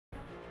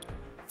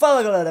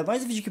Fala galera,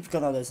 mais um vídeo aqui pro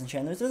canal da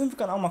Channel. Trazendo pro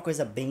canal uma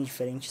coisa bem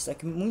diferente, só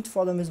que muito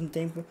foda ao mesmo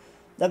tempo.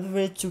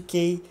 WWE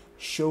 2K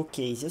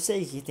Showcase. Eu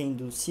sei que tem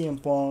do CM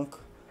Punk,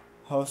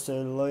 Roster,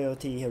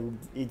 Loyalty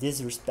e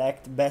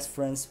Disrespect, Best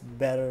Friends,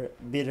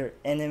 Bitter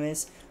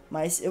Enemies.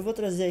 Mas eu vou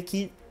trazer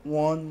aqui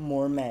One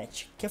More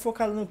Match, que é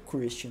focado no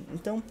Christian.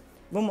 Então,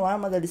 vamos lá,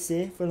 uma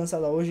DLC, foi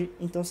lançada hoje,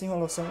 então sem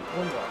enrolação,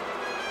 vamos lá.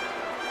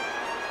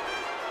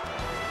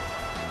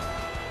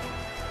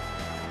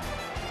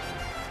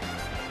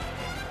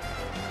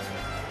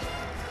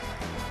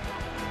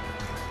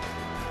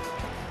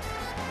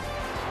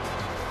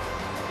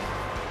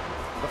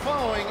 The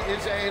following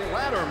is a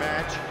ladder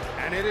match,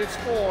 and it is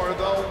for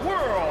the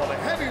World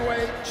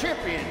Heavyweight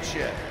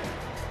Championship.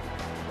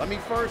 Let me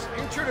first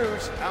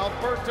introduce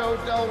Alberto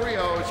Del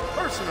Rio's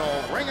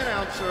personal ring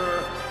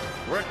announcer,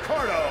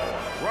 Ricardo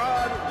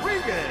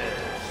Rodriguez.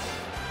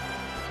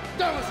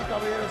 Damas y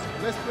caballeros,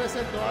 les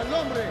presento al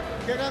hombre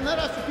que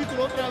ganará su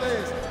título otra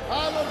vez,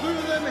 al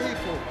Orgullo de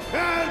México,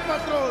 el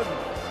patrón.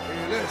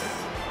 Él es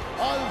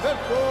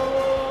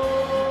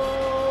Alberto.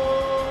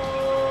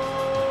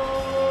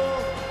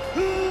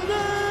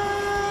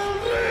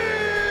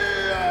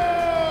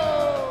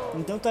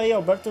 Então tá aí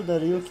Alberto Del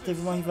Rio, que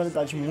teve uma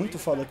rivalidade muito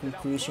foda com o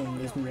Christian em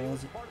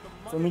 2011.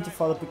 Foi muito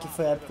foda porque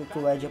foi a época que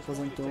o Ed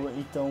aposentou,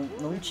 então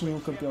não tinha um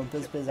campeão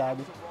peso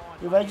pesado.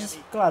 E o Ed,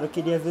 claro,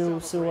 queria ver o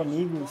seu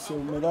amigo, seu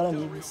melhor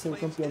amigo, seu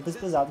campeão peso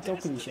pesado, que é o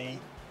Christian, né?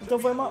 Então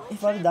foi uma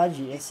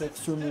rivalidade, essa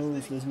Extreme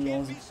Rules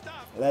 2011.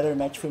 O ladder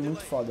match foi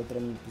muito foda pra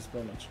mim,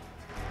 principalmente.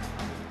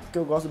 Porque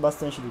eu gosto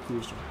bastante do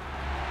Christian.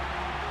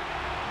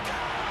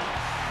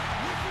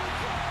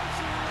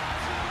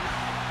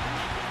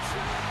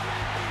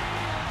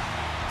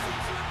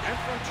 And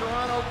from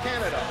Toronto,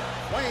 Canada,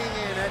 weighing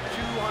in at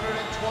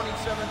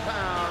 227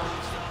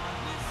 pounds,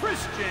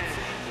 Christian.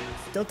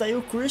 Então tá aí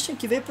o Christian,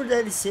 que veio por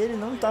DLC, ele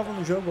não tava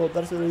no jogo, o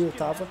Alberto Del Rio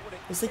tava.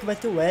 Eu sei que vai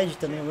ter o Ed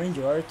também, o Randy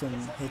Orton,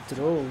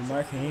 Retro, o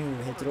Mark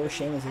Henry, Retro,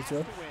 Sheamus,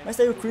 Retro. Mas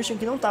tá aí o Christian,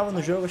 que não tava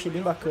no jogo, achei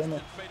bem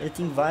bacana. Ele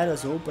tem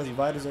várias roupas,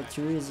 vários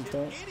attributes,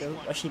 então eu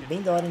achei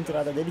bem da hora a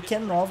entrada dele, que é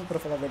nova pra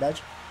falar a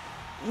verdade.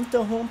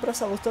 Então vamos pra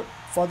essa luta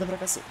foda pra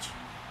cacete.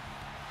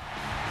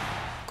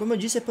 Como eu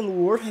disse, é pelo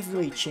World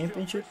Heavyweight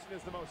Championship,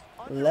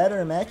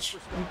 ladder match.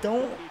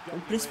 Então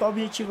o principal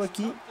objetivo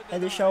aqui é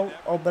deixar o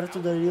Alberto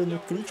Del Rio no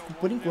crítico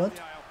por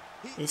enquanto.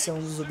 Esse é um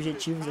dos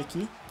objetivos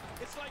aqui.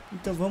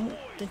 Então vamos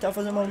tentar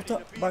fazer uma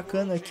luta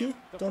bacana aqui.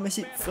 Toma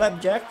esse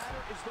flapjack.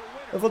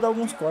 Eu vou dar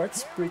alguns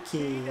cortes porque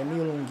é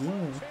meio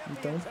longuinho,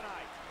 então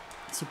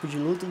esse tipo de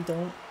luta,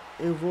 então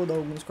eu vou dar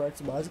alguns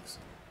cortes básicos.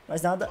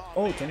 Mas nada,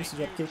 toma esse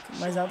dropkick,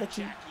 mas nada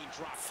que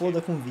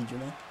foda com o vídeo,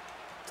 né?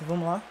 Então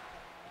vamos lá.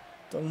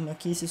 Toma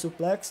aqui esse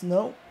suplex,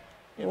 não.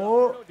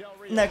 O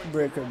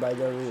neckbreaker by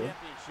Del Rio.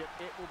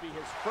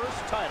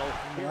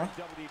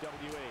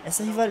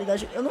 Essa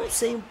rivalidade, eu não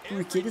sei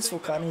por que eles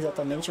focaram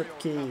exatamente, é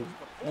porque,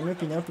 na minha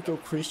opinião, é porque o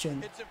Christian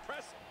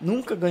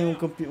nunca ganhou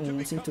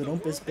um cinturão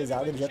peso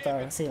pesado, ele já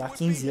tá, sei lá,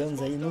 15 anos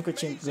aí, nunca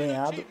tinha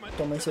ganhado.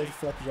 Toma esse outro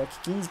flapjack,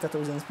 15,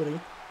 14 anos por aí,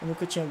 eu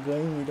nunca tinha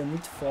ganho, ele é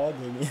muito foda,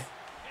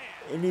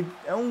 ele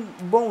é um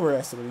bom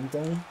wrestler,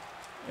 então,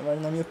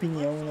 na minha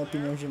opinião, na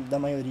opinião da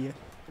maioria,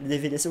 ele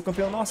deveria ser o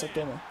campeão. Nossa,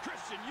 toma.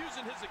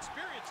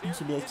 Vamos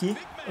subir aqui.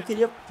 Eu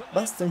queria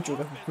bastante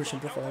jogar com o Christian,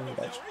 pra falar a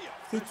verdade.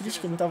 Fiquei triste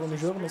que ele não tava no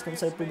jogo, mas quando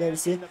saiu pro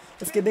DLC,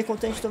 eu fiquei bem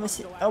contente. Toma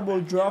esse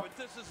elbow drop.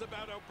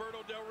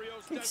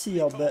 O que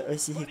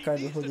esse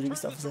Ricardo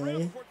Rodrigues tá fazendo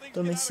aí?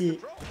 Toma esse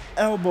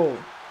elbow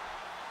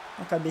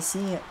na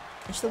cabecinha.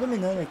 A gente tá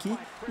dominando aqui.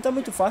 Não tá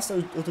muito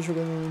fácil, eu tô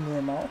jogando no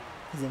normal.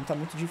 Quer dizer, não tá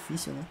muito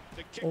difícil, né?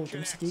 Toma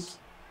esse kick.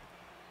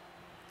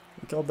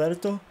 Aqui é o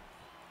Alberto.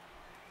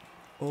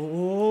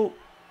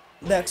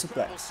 Back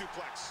suplex.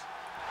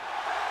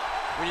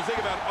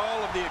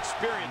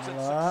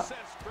 Vamos lá.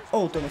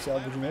 Toma esse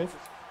elbow de novo.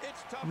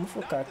 Vamos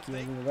focar aqui em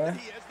algum lugar.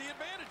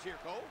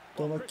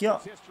 Toma aqui, ó.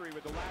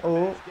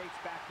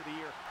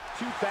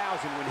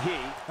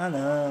 Ah,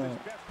 não.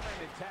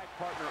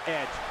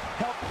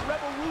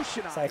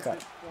 Sai, cara.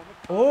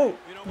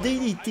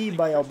 DDT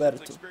by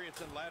Alberto.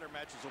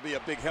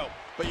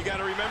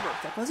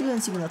 Tá quase ganhando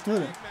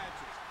assinatura.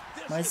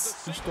 Mas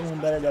a gente toma um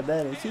Bera da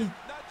Bera aqui.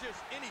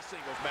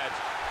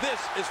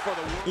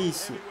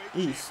 Isso,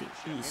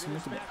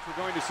 muito bem.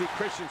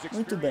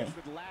 Muito bem.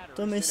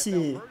 Toma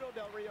esse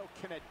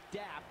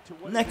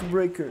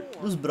neckbreaker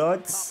dos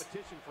Broads.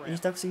 A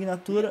gente tá com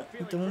assinatura,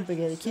 então vamos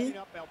pegar ele aqui.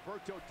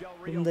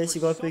 Vamos dar esse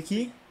golpe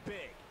aqui.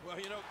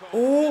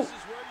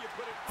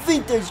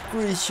 Vintage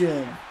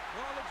Christian.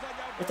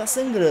 Ele tá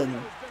sangrando.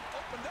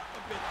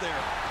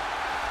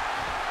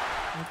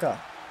 Vem cá.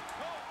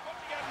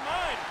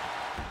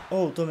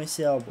 Toma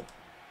esse elbow.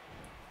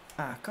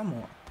 Ah, come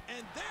on.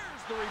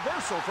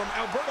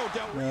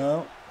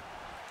 Não.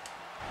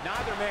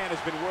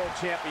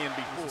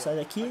 Sai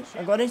daqui.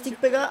 Agora a gente tem que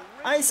pegar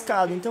a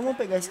escada. Então vamos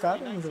pegar a escada.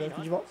 Vamos jogar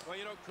aqui de volta.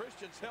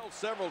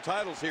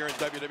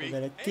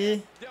 Pegar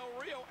aqui.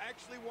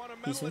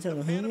 Isso, entra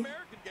no ringue.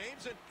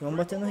 Vamos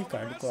bater no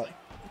Ricardo, claro.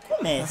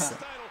 Começa.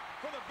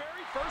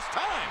 first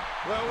time.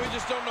 Well, we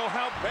just don't know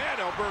how bad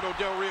Alberto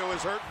Del Rio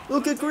is hurt.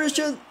 Look at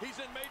Christian.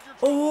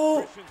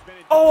 Oh,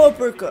 oh,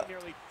 uppercut.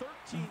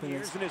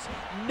 Vamos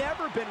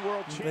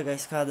pegar a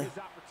escada.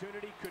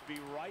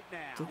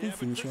 Tô com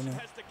finisher, né?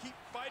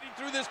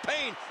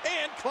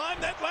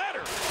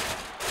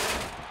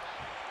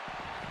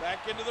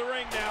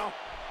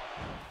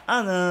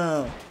 Ah,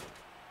 não.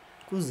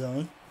 Cusão,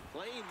 hein?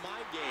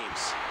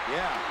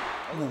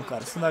 Não,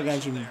 cara, você não vai ganhar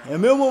de mim. É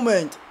meu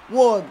momento.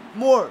 One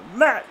more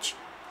match.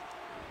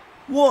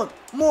 One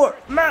more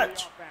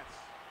match.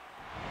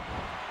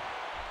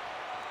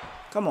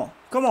 Come on,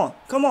 come on,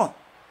 come on.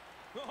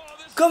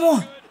 Come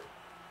on.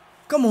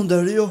 Come on,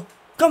 Del Rio.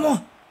 Come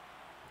on.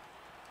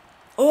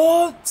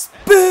 Oh,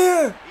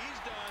 spear.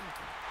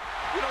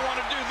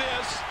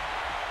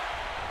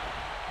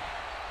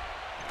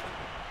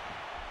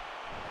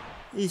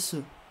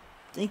 Isso.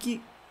 Tem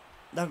que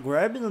dar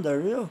grab no Del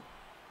Rio.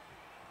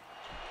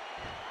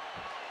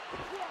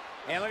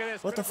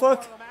 What the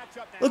fuck?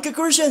 Look at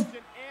Christian.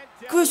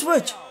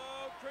 Cruiserweight.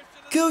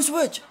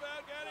 Cruiserweight.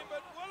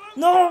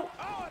 No.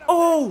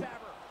 Oh.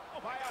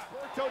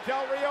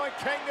 Del Rio and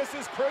King, this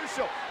is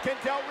crucial. Can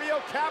Del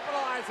Rio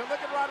capitalize? And look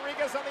at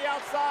Rodriguez on the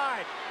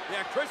outside.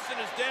 Yeah, Christian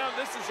is down.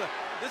 This is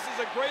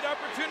a great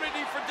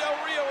opportunity for Del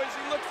Rio as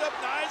he looks up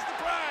and eyes the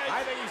prize.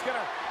 I think he's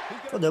gonna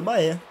Fodeu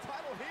Bahia.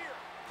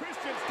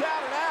 Christian's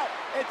down and out,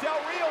 and Del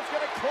Rio's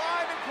gonna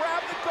climb and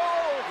grab the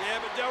gold. Yeah,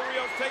 but Del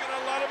Rio's taking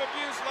a lot of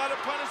abuse, a lot of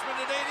punishment.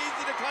 It ain't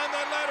easy to climb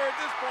that ladder at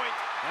this point.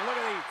 And look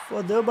at these.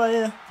 Fodeu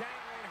Bahia.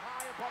 Dangling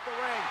high above the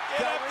ring. Get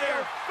Del up Rio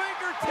there.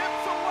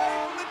 fingertips away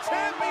from the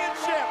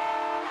championship.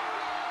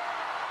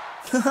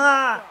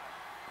 Haha.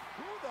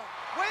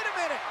 Wait a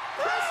minute,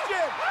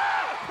 Christian.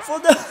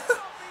 Fodeu.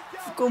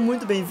 Ficou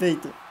muito bem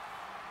feito. And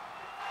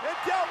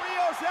Del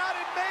Rio's out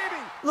and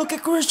maybe. Look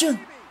at Christian.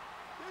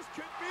 This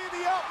could be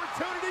the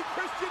opportunity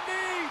Christian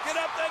needs. Get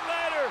up that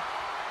ladder.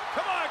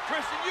 Come on,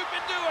 Christian, you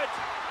can do it.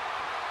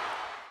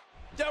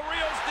 Del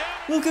Rio's down.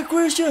 Look at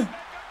Christian.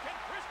 Can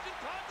Christian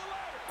climb the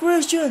ladder?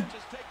 Christian.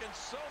 Just taking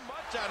so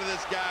much out of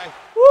this guy.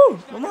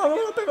 Vamos lá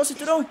pegar o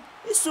cinturão.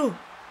 Isso.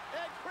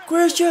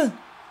 Christian.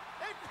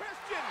 And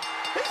Christian,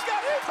 he's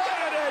got it.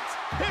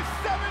 His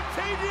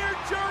 17-year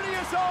journey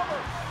is over.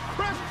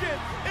 Christian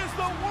is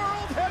the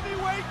World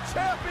Heavyweight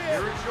Champion.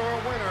 Here is your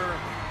winner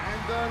and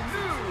the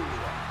new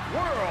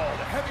World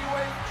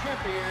Heavyweight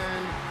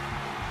Champion,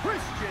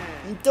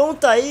 Christian. Então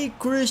tá aí,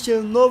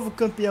 Christian, novo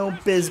campeão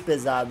peso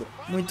pesado.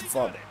 Muito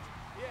foda.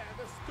 Yeah,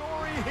 the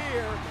story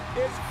here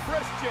is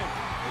Christian,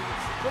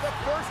 for the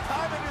first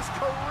time in his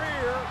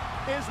career,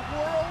 is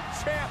world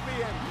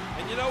champion.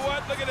 And you know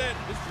what? Look at that.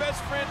 His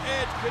best friend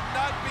Edge could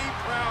not be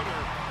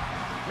prouder.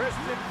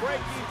 Christian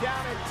breaking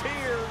down in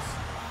tears.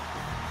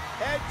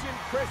 Edge and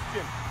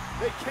Christian,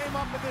 they came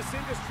up in this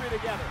industry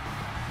together.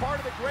 Part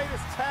of the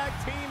greatest tag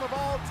team of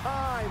all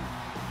time.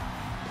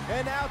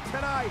 And now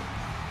tonight,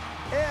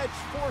 Edge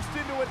forced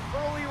into an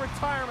early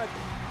retirement,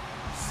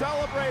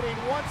 celebrating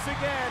once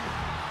again,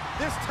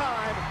 this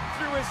time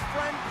through his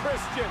friend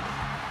Christian.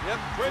 Yep,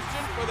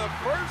 Christian, for the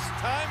first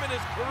time in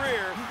his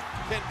career,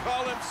 can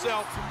call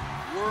himself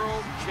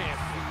world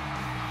champion.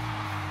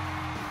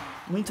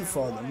 Muito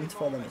foda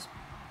mesmo.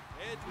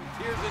 Edge with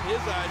tears in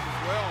his eyes as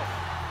well.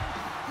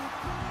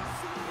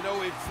 You know,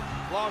 we've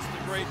lost a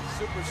great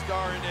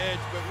superstar in Edge,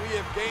 but we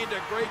have gained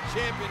a great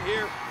champion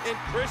here in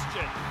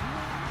Christian.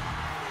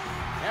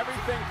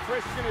 Everything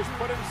Christian has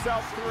put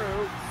himself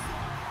through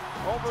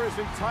over his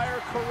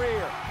entire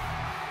career,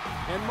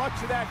 and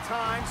much of that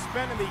time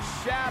spent in the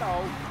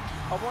shadow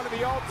of one of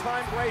the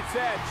all-time greats,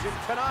 Edge. And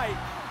tonight,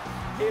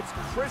 it's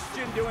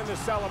Christian doing the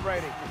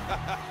celebrating.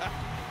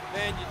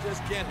 Man, you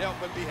just can't help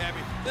but be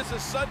happy. This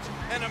is such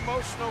an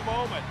emotional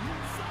moment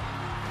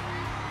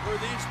for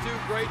these two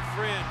great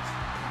friends.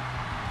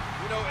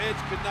 You know, Edge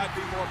could not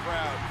be more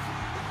proud.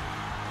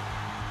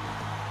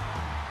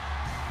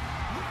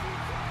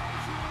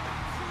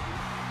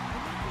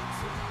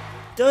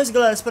 Então é isso,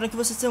 galera. Espero que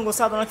vocês tenham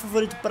gostado. Like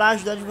favorito pra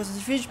ajudar de vocês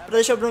no vídeo, pra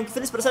deixar o Bruno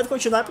feliz, pra sair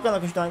continuar pro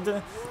canal continuar.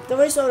 Então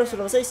é isso, um abraço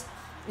pra vocês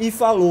e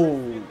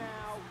falou!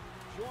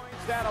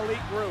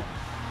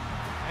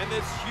 And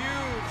this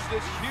huge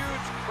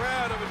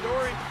crowd of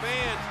adoring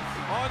fans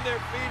on their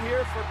feet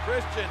here for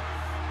Christian.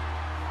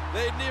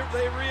 They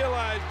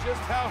realize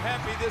just how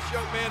happy this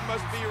young man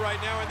must be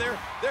right now, and they're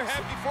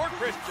happy for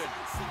Christian.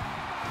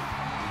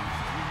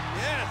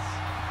 Yes.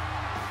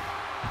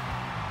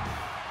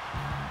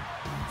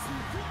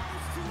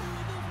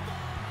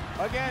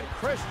 Again,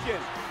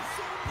 Christian,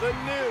 the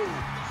new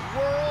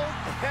World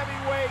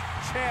Heavyweight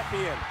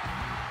Champion.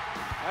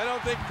 I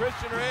don't think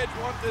Christian or Edge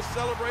want this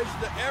celebration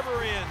to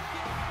ever end,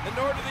 and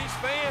nor do these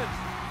fans.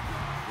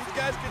 These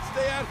guys can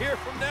stay out here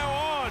from now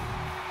on.